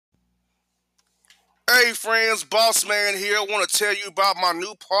Hey friends, Bossman here. I want to tell you about my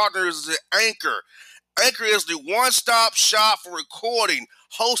new partners at Anchor. Anchor is the one-stop shop for recording,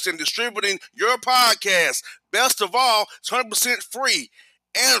 hosting, distributing your podcast. Best of all, it's 100% free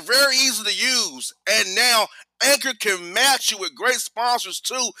and very easy to use. And now, Anchor can match you with great sponsors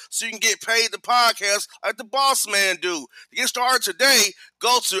too, so you can get paid the podcast like the Bossman do. To get started today,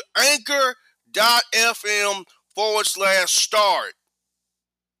 go to anchor.fm/start.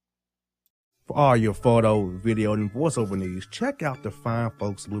 For all your photo, video, and voiceover needs, check out the fine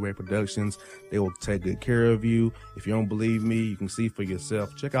folks at Blueberry Productions. They will take good care of you. If you don't believe me, you can see for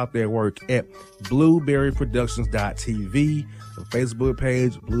yourself. Check out their work at blueberryproductions.tv, the Facebook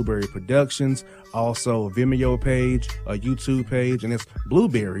page, Blueberry Productions, also a Vimeo page, a YouTube page, and it's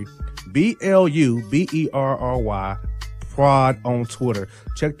Blueberry, BLUBERRY, Prod on Twitter.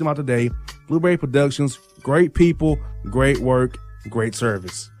 Check them out today. Blueberry Productions, great people, great work, great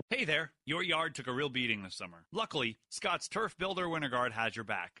service. Hey there, your yard took a real beating this summer. Luckily, Scott's Turf Builder Winter Guard has your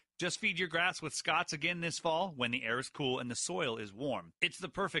back. Just feed your grass with Scott's again this fall when the air is cool and the soil is warm. It's the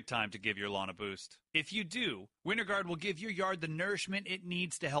perfect time to give your lawn a boost. If you do, Winter Guard will give your yard the nourishment it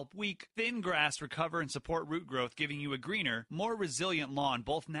needs to help weak, thin grass recover and support root growth, giving you a greener, more resilient lawn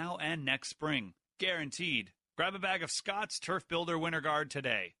both now and next spring. Guaranteed. Grab a bag of Scott's Turf Builder Winter Guard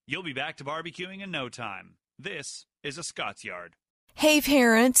today. You'll be back to barbecuing in no time. This is a Scott's Yard. Hey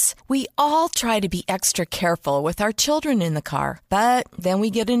parents, we all try to be extra careful with our children in the car, but then we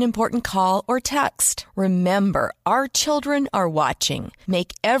get an important call or text. Remember, our children are watching.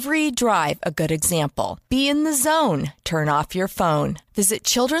 Make every drive a good example. Be in the zone. Turn off your phone. Visit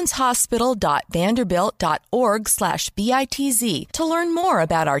childrenshospital.vanderbilt.org/BITZ to learn more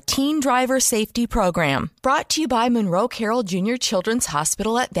about our teen driver safety program. Brought to you by Monroe Carroll Jr. Children's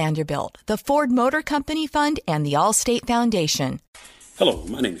Hospital at Vanderbilt, the Ford Motor Company Fund, and the Allstate Foundation. Hello,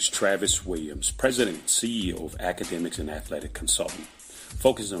 my name is Travis Williams, President and CEO of Academics and Athletic Consulting,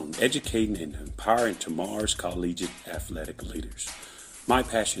 focusing on educating and empowering tomorrow's collegiate athletic leaders. My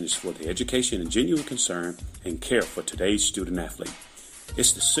passion is for the education and genuine concern and care for today's student athlete.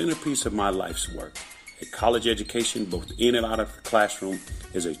 It's the centerpiece of my life's work. A college education, both in and out of the classroom,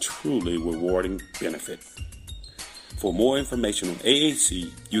 is a truly rewarding benefit. For more information on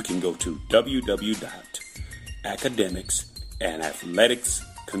AAC, you can go to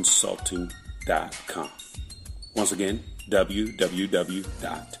www.academicsandathleticsconsulting.com. Once again,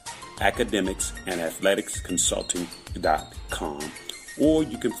 www.academicsandathleticsconsulting.com. Or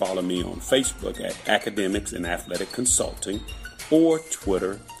you can follow me on Facebook at Academics and Athletic Consulting, or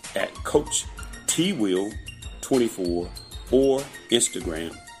Twitter at Coach TWill24, or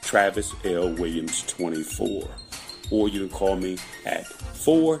Instagram Travis L. Williams 24. Or you can call me at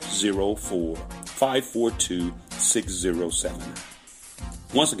 404-542-6079.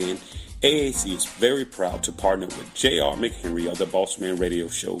 Once again, AAC is very proud to partner with J.R. McHenry of the Bossman Radio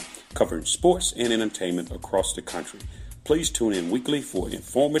Show, covering sports and entertainment across the country. Please tune in weekly for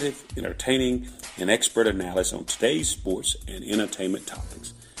informative, entertaining, and expert analysis on today's sports and entertainment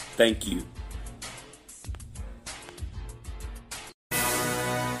topics. Thank you.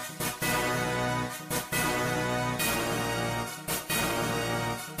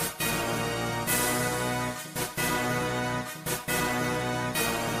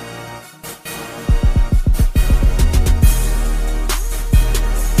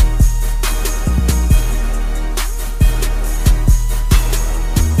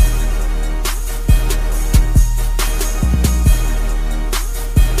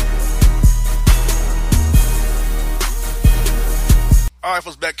 Alright,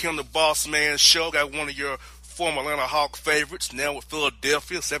 folks, back here on the Bossman Show. Got one of your former Atlanta Hawk favorites, now with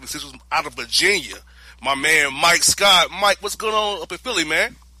Philadelphia, 76ers out of Virginia. My man, Mike Scott. Mike, what's going on up in Philly,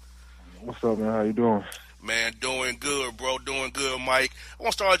 man? What's up, man? How you doing? Man, doing good, bro. Doing good, Mike. I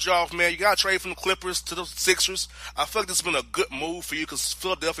want to start you off, man. You got to trade from the Clippers to the Sixers. I feel like this has been a good move for you because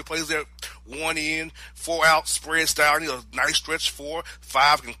Philadelphia plays their 1 in, 4 out spread style. You need a nice stretch 4,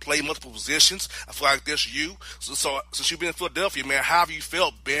 5 can play multiple positions. I feel like that's you. So since you've been in Philadelphia, man, how have you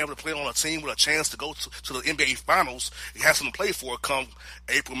felt being able to play on a team with a chance to go to the NBA Finals? You have something to play for come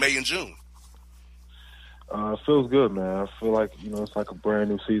April, May, and June. It feels good, man. I feel like, it's like a brand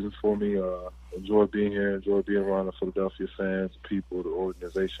new season for me. Enjoy being here, enjoy being around the Philadelphia fans, people, the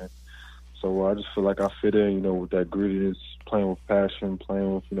organization. So I just feel like I fit in, with that grittiness, playing with passion,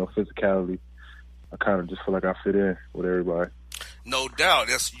 playing with, physicality. I kind of just feel like I fit in with everybody. No doubt.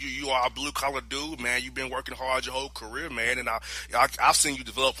 That's you are a blue-collar dude, man. You've been working hard your whole career, man. And I've seen you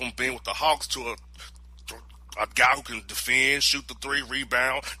develop from being with the Hawks to a guy who can defend, shoot the three,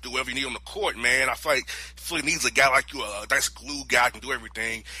 rebound, do whatever you need on the court, man. I feel like Philly needs a guy like you, a nice glue guy who can do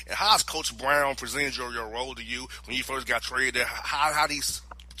everything. And how's Coach Brown presented your role to you when you first got traded there? How did he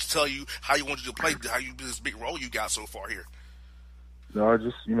tell you how you wanted you to play, how you this big role you got so far here? No, I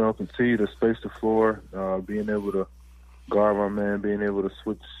just, continue to space the floor, being able to guard my man, being able to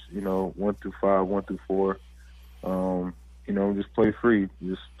switch, 1 through 5, 1 through 4. Just play free,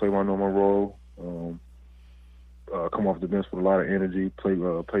 just play my normal role. Come off the bench with a lot of energy, play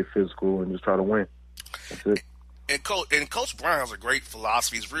physical, and just try to win. That's it. And Coach Brown has a great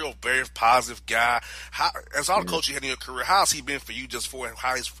philosophy. He's a real, very positive guy. As all the coaches you had in your career, how has he been for you? Just for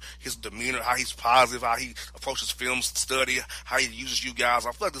how his demeanor, how he's positive, how he approaches film study, how he uses you guys.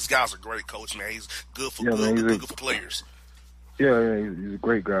 I feel like this guy's a great coach, man. He's good for good for players. Yeah, he's a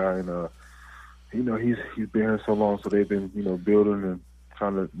great guy, and he's been here so long, so they've been building and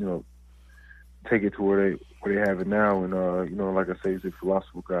trying to take it to where they have it now. And like I say, he's a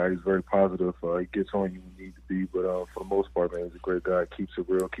philosophical guy. He's very positive. He gets on you when you need to be, but for the most part, man, he's a great guy. Keeps it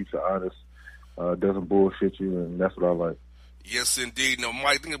real, keeps it honest, doesn't bullshit you, and that's what I like. Yes, indeed. Now,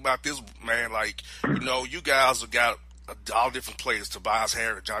 Mike, think about this, man. Like, you guys have got all different players: Tobias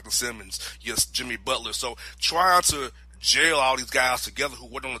Harris, Jonathan Simmons, yes, Jimmy Butler. So trying to jail all these guys together who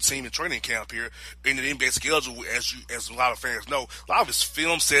worked on the team in training camp here in the NBA schedule, as a lot of fans know, a lot of it's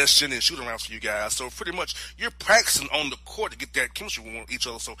film session and shoot-arounds for you guys. So pretty much you're practicing on the court to get that chemistry with each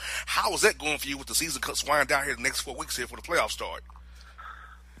other. So how is that going for you with the season winding down here the next 4 weeks here for the playoffs start?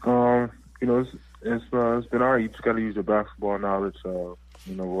 It's been all right. You just got to use your basketball knowledge.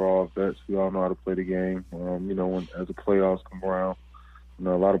 We're all vets. We all know how to play the game. When as the playoffs come around, a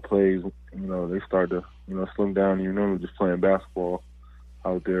lot of plays, they start to, slim down. And you're normally just playing basketball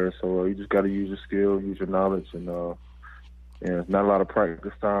out there. So you just got to use your skill, use your knowledge, and it's not a lot of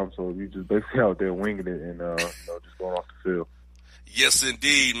practice time. So you just basically out there winging it and, just going off the field. Yes,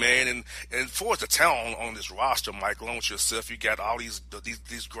 indeed, man. And for the talent on this roster, Mike, along with yourself, you got all these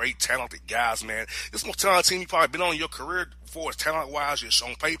great talented guys, man. This is the most talented team you've probably been on in your career for as talent-wise, just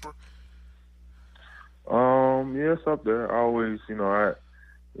on paper. Yeah, it's up there. I always,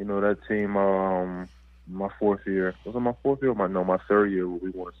 that team, my fourth year. Was it my fourth year? My third year where we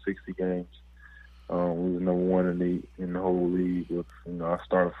won 60 games. We was number one in the whole league with, I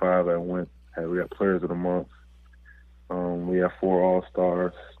started 5 that went. We got players of the month. We had 4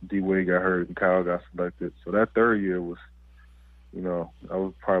 All-Stars. D-Wade got hurt and Kyle got selected. So that third year was, that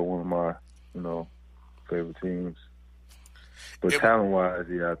was probably one of my, favorite teams. But talent-wise,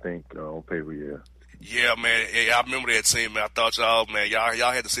 yeah, I think on paper, yeah. Yeah, man. Yeah, I remember that team, man. I thought y'all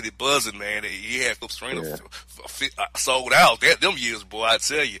had the city buzzing, man. He had Philip Serena sold out. Them years, boy, I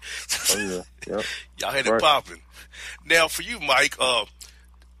tell you. Oh, yeah. Yep. Y'all had it popping. Now, for you, Mike, I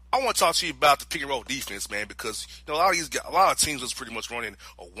want to talk to you about the pick and roll defense, man, because a lot of teams is pretty much running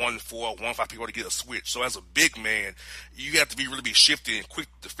a 1-4, 1-5 pick and roll to get a switch. So as a big man, you have to really be shifty and quick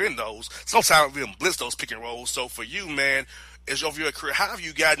to defend those. Sometimes we even blitz those pick and rolls. So for you, man, as over your career, how have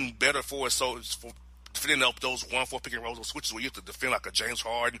you gotten better for defending up those 1-4 pick and rolls or switches where you have to defend like a James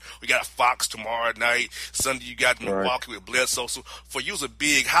Harden? We got a Fox tomorrow night. Sunday you got Milwaukee with Bledsoe. So for you as a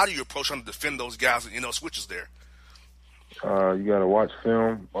big, how do you approach trying to defend those guys and switches there? You got to watch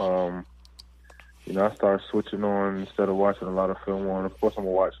film. I started switching on instead of watching a lot of film on. Of course, I'm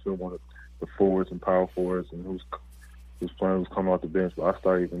going to watch film on the forwards and power forwards and who's playing, who's coming off the bench. But I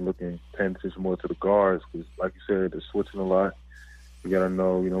started even paying attention more to the guards because, like you said, they're switching a lot. You got to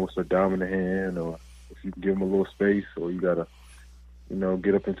know, what's their dominant hand, or if you can give them a little space, or you got to,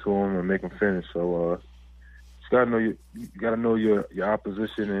 get up into them and make them finish. So just got to know your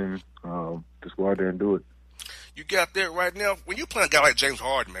opposition and just go out there and do it. You got that right now. When you play a guy like James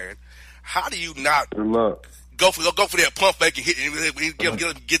Harden, man, how do you not good luck. Go for that pump fake and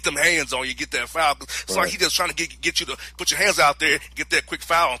hit get them hands on you, get that foul? It's like he's just trying to get you to put your hands out there, get that quick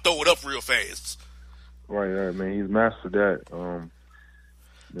foul, and throw it up real fast. Right, man. He's mastered that.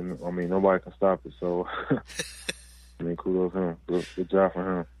 Nobody can stop it. So, kudos him. Good job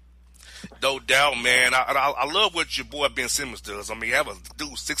for him. No doubt, man. I love what your boy Ben Simmons does. You have a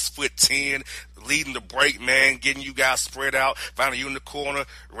dude 6'10", leading the break, man, getting you guys spread out, finding you in the corner,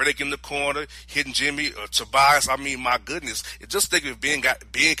 Redick in the corner, hitting Jimmy, Tobias. My goodness. Just think if Ben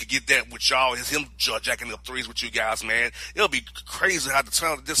could get that with y'all, him jacking up threes with you guys, man. It'll be crazy how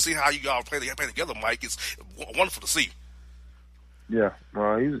just see how you all play together, Mike. It's wonderful to see. Yeah,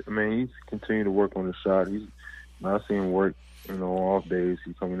 he's continuing to work on the shot. I've seen him work. Off days,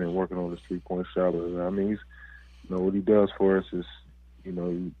 he's coming in working on his 3-point shot. He's, what he does for us is,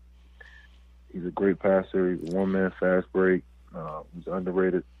 he's a great passer. He's a one-man fast break. He's an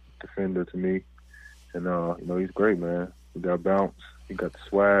underrated defender to me. And he's great, man. He got bounce, he got the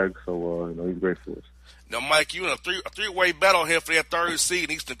swag, so he's great for us. Now, Mike, you in a three-way battle here for that third seed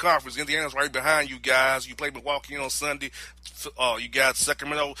in Eastern Conference. Indiana's right behind you guys. You play Milwaukee on Sunday. You got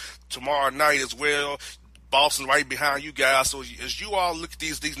Sacramento tomorrow night as well. Boston right behind you guys. So as you all look at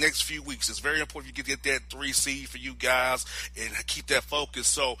these next few weeks, it's very important you get that 3 seed for you guys and keep that focus.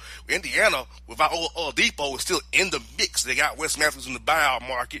 So Indiana, without Oladipo, is still in the mix. They got Wes Matthews in the buyout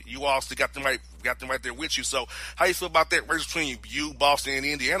market. You all still got them right there with you. So how you feel about that race between you, Boston, and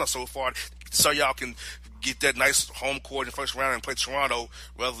Indiana so far, so y'all can get that nice home court in the first round and play Toronto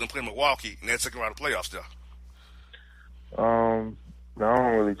rather than play Milwaukee in that second round of playoffs there? No, I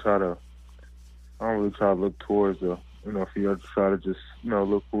don't really try to look towards the, if you try to just,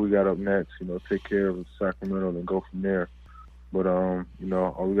 look who we got up next, take care of Sacramento and go from there. But, all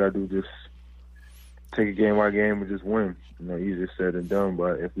we got to do is just take a game by game and just win. Easier said than done,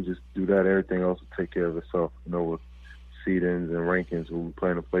 but if we just do that, everything else will take care of itself, with seedings and rankings when we play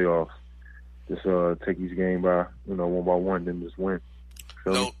in the playoffs. Just take each game by, one by one, then just win.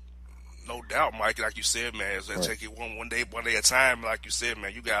 No doubt, Mike. Like you said, man, take it one day at a time. Like you said,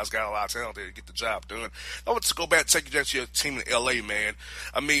 man, you guys got a lot of talent there to get the job done. I want to go back and take you to your team in L.A., man.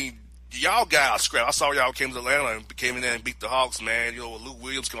 I mean, y'all guys scrap. I saw y'all came to Atlanta and came in there and beat the Hawks, man. With Lou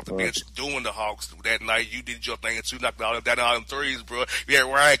Williams came off the bench doing the Hawks that night. You did your thing too, knocked out them threes, bro. You had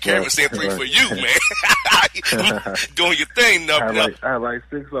Ryan Cameron saying 3 for you, man. Doing your thing, I had like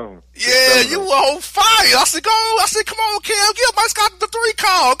 6 of them. Yeah, you were on fire. I said, come on, Cam, get Mike's got the 3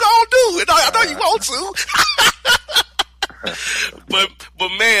 call. Go on, do it. I know you want to. but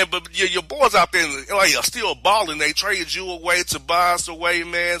your boys out there in LA are still balling. They traded you away to buy us away,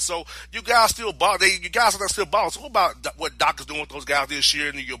 man. So you guys still ball. You guys are still balling. So what about what Doc is doing with those guys this year,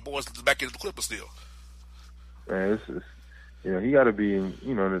 and your boys back in the Clippers still? Man, he got to be in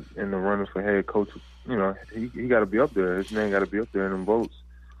the running for head coach. He got to be up there. His name got to be up there in them votes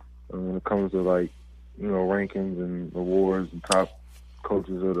when it comes to rankings and awards and top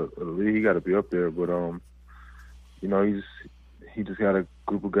coaches of the league. He got to be up there, but he just got a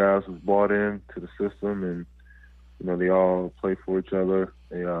group of guys who's bought in to the system, and they all play for each other.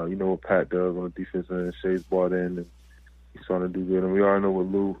 And you know what Pat does on the defense end. Shea's bought in, and he's starting to do good. And we already know what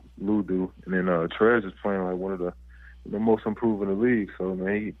Lou do. And then Trez is playing like one of the most improved in the league. So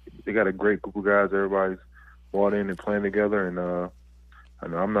man, they got a great group of guys. Everybody's bought in and playing together, and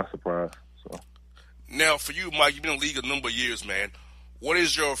I'm not surprised. So now for you, Mike, you've been in the league a number of years, man. What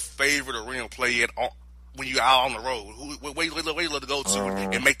is your favorite arena to play at when you're out on the road? Where you love to go to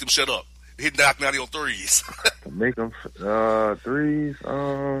and make them shut up? Hit knocking out your threes. Make them threes.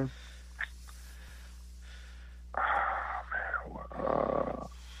 I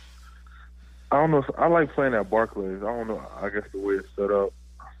don't know. I like playing at Barclays. I don't know. I guess the way it's set up.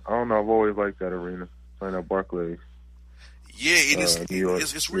 I don't know. I've always liked that arena, playing at Barclays. Yeah,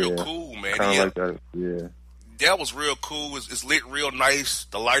 it's real cool, man. Kind of like that. Yeah. That was real cool. It's lit real nice.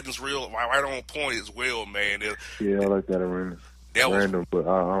 The lighting's right on point as well, man. I like that arena. That was random, but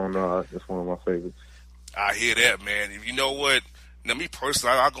I don't know. That's one of my favorites. I hear that, man. You know what? Now, me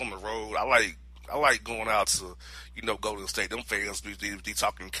personally, I go on the road. I like going out to, go to the state. Them fans be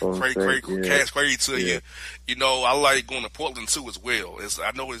talking crazy to you. I like going to Portland too as well.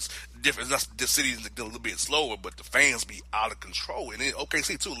 I know it's different. The city's a little bit slower, but the fans be out of control. And then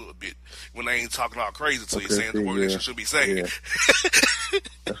OKC too a little bit when they ain't talking all crazy to you, saying the word they should be saying. Yeah.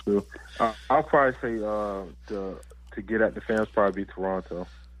 That's true. I'll probably say to get at the fans probably be Toronto.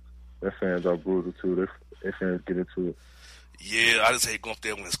 Their fans are brutal too. Their fans get into it. Yeah, I just hate going up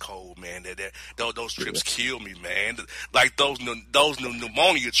there when it's cold, man. Those trips kill me, man. Like those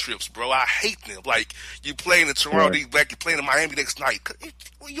pneumonia trips, bro. I hate them. Like you playing in Toronto, you playing in Miami next night.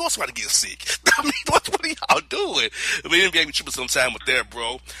 You also got to get sick. I mean, what are y'all doing? I mean, it gave me tripping some time with that,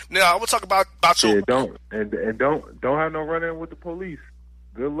 bro. Now I want to talk about your. Yeah, don't have no run in with the police.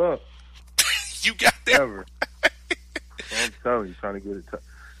 Good luck. You got that. Ever. I'm telling you, trying to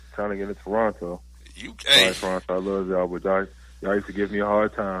get to Toronto. Hey. Toronto, I love y'all, but y'all used to give me a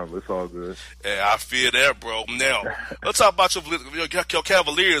hard time. It's all good. Yeah, I feel that, bro. Now, let's talk about your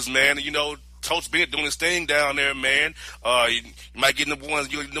Cavaliers, man. Coach Bennett doing his thing down there, man. You might get number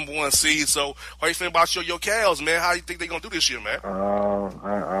one seed. So, how you feel about your Cavs, man? How you think they're gonna do this year, man?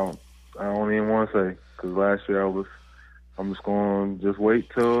 I don't even want to say, because last year I'm just going to just wait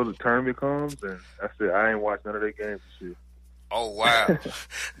till the tournament comes, and that's it. I ain't watched none of their games this year. Oh wow!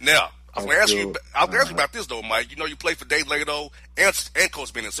 Now. I was going to ask you about this, though, Mike. You play for Dave Legato and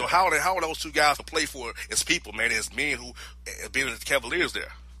Coach Bennett. So how are those two guys to play for as people, man, as men who have been in the Cavaliers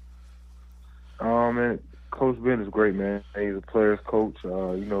there? Man, Coach Bennett is great, man. He's a player's coach. He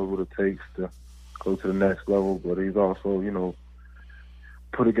knows what it takes to go to the next level. But he's also,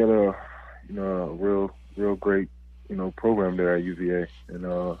 put together, a real great, program there at UVA.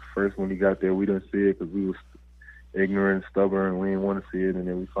 And first when he got there, we didn't see it because we was ignorant, stubborn, we didn't want to see it. And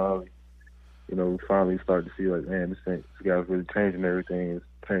then we finally started to see, like, man, this guy's really changing everything. It's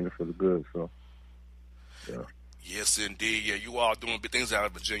changing for the good. So, yeah. Yes, indeed. Yeah, you all doing big things out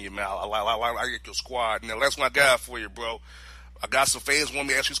of Virginia, man. I like your squad. Now, that's what I got for you, bro. I got some fans want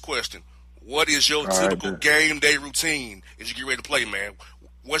me to ask you this question. What is your typical game day routine as you get ready to play, man?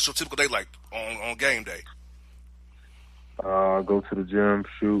 What's your typical day like on game day? Go to the gym,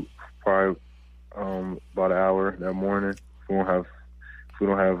 shoot, probably about an hour that morning. If we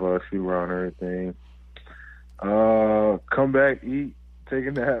don't have a shoot around or anything. Come back, eat, take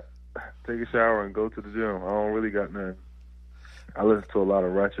a nap, take a shower, and go to the gym. I don't really got nothing. I listen to a lot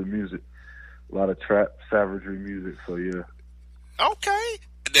of ratchet music, a lot of trap, savagery music, so yeah. Okay.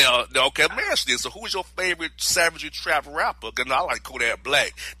 Now, okay, let me ask you this. So who's your favorite savagery trap rapper? Because I like Kodak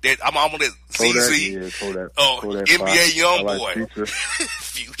Black. I'm on that ZZ. Yeah, Kodak. Kodak NBA Youngboy. Future.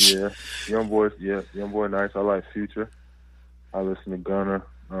 Future. Yeah, Youngboy nice. I like Future. I listen to Gunna.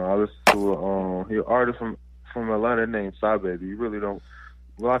 I listen to an artist from Atlanta named Psy Baby. You really don't.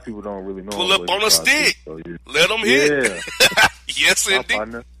 A lot of people don't really know. Pull up on a stick. So, yeah. Let them hit. Yeah. Yes, indeed.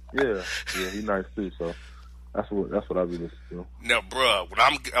 Partner. Yeah, he's nice too. So that's what I be listening to. Now, bro, when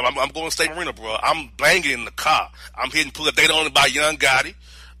I'm going to State Arena, bro, I'm banging in the car. I'm hitting Put a Date On It by Young Gotti.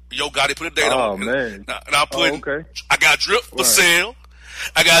 Yo Gotti Put a Date On It. Oh man. And I'm putting. Okay. I got Drip for sale.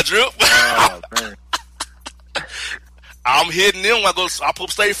 I got Drip. Oh man. I'm hitting them. I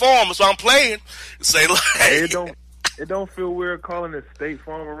put State Farm, so I'm playing. Say like, hey, it don't feel weird calling it State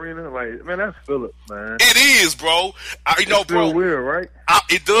Farm Arena. Like, man, that's Phillips, man. It is, bro. It bro. Feel weird, right?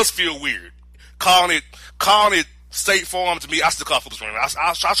 It does feel weird. Calling it State Farm to me. I still call it Phillips Arena.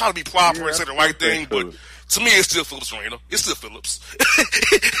 I try to be proper and say the right thing, but to me, it's still Phillips Arena. It's still Phillips.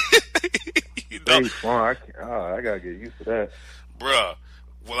 State Farm. I gotta get used to that, bruh.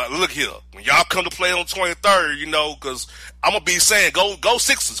 Well, look here. When y'all come to play on 23rd, because I'm going to be saying go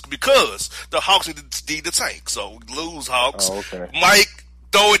Sixers because the Hawks need the tank. So lose, Hawks. Oh, okay. Mike,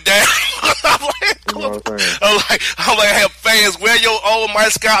 throw it down. I'm like, have fans wear your old Mike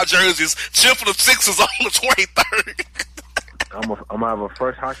Scott jerseys, cheer for the Sixers on the 23rd. I'm going to have a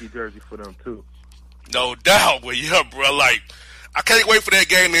fresh hockey jersey for them, too. No doubt. Well, yeah, bro. Like, I can't wait for that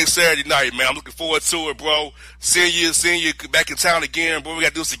game next Saturday night, man. I'm looking forward to it, bro. Seeing you back in town again, bro. We got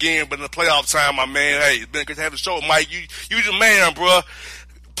to do this again, but in the playoff time, my man. Hey, it's been great to have the show, Mike. You the man, bro.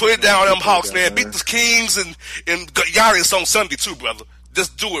 Put it down on them Hawks, man. Beat the Kings and Giannis on Sunday, too, brother.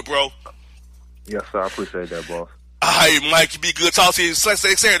 Just do it, bro. Yes, sir. I appreciate that, boss. All right, Mike. You be good. Talk to you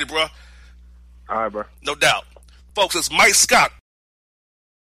Saturday, bro. All right, bro. No doubt. Folks, it's Mike Scott.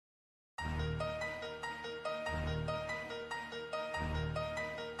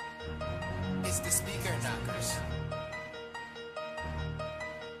 It's the Speaker Knockers.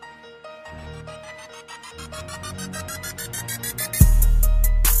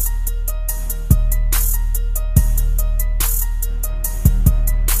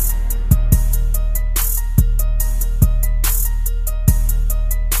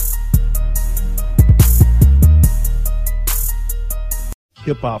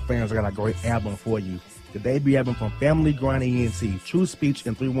 Hip-hop fans, I got a great album for you. The debut album from Family Grind ENT, True Speech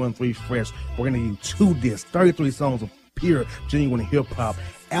and 313 Fresh. We're going to give you 2 discs, 33 songs of pure, genuine hip-hop.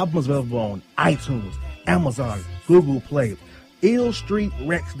 Album is available on iTunes, Amazon, Google Play,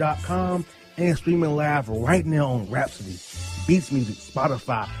 illstreetrex.com, and streaming live right now on Rhapsody, Beats Music,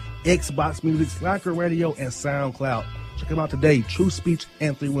 Spotify, Xbox Music, Slacker Radio, and SoundCloud. Check them out today, True Speech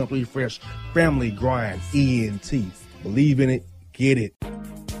and 313 Fresh, Family Grind ENT. Believe in it, get it.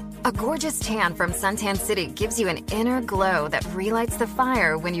 A gorgeous tan from Suntan City gives you an inner glow that relights the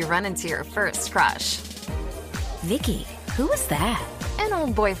fire when you run into your first crush. Vicky, who was that? An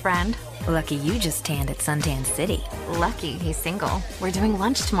old boyfriend. Lucky you just tanned at Suntan City. Lucky he's single. We're doing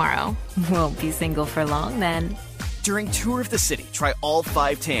lunch tomorrow. Won't be single for long then. During Tour of the City, try all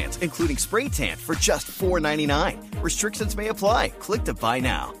 5 tans, including spray tan, for just $4.99. Restrictions may apply. Click to buy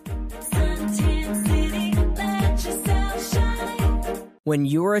now. Suntan City, let yourself shine. When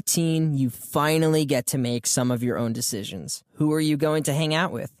you're a teen, you finally get to make some of your own decisions. Who are you going to hang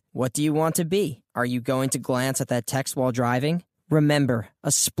out with? What do you want to be? Are you going to glance at that text while driving? Remember,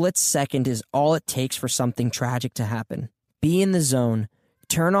 a split second is all it takes for something tragic to happen. Be in the zone.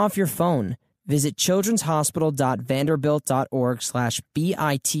 Turn off your phone. Visit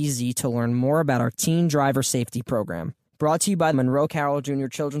childrenshospital.vanderbilt.org/BITZ to learn more about our teen driver safety program. Brought to you by the Monroe Carroll Jr.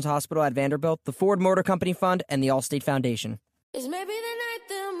 Children's Hospital at Vanderbilt, the Ford Motor Company Fund, and the Allstate Foundation. It's maybe the night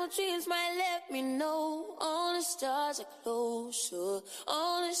that my dreams might let me know. All the stars are closer.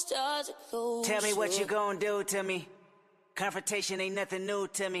 All the stars are closer. Tell me what you gonna do to me. Confrontation ain't nothing new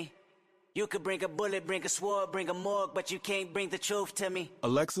to me. You could bring a bullet, bring a sword, bring a morgue, but you can't bring the truth to me.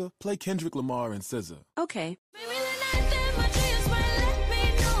 Alexa, play Kendrick Lamar and SZA. Okay. Maybe the night that my dreams might let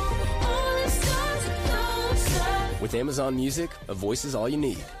me know. All the stars are closer. With Amazon Music, a voice is all you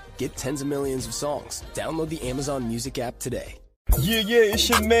need. Get tens of millions of songs. Download the Amazon Music app today. Yeah, it's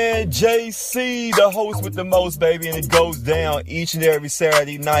your man JC, the host with the most, baby, and it goes down each and every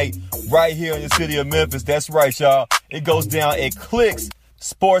Saturday night right here in the city of Memphis. That's right, y'all. It goes down at Clicks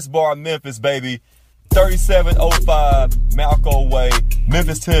Sports Bar Memphis, baby. 3705 Malco Way,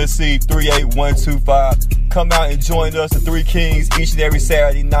 Memphis, Tennessee, 38125. Come out and join us, the Three Kings, each and every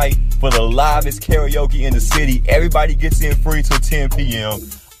Saturday night for the livest karaoke in the city. Everybody gets in free till 10 p.m.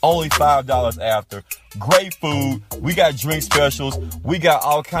 Only $5 after. Great food. We got drink specials. We got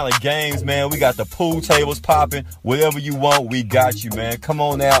all kind of games, man. We got the pool tables popping. Whatever you want, we got you, man. Come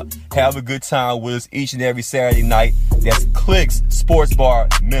on out. Have a good time with us each and every Saturday night. That's Clicks Sports Bar,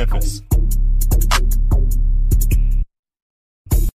 Memphis.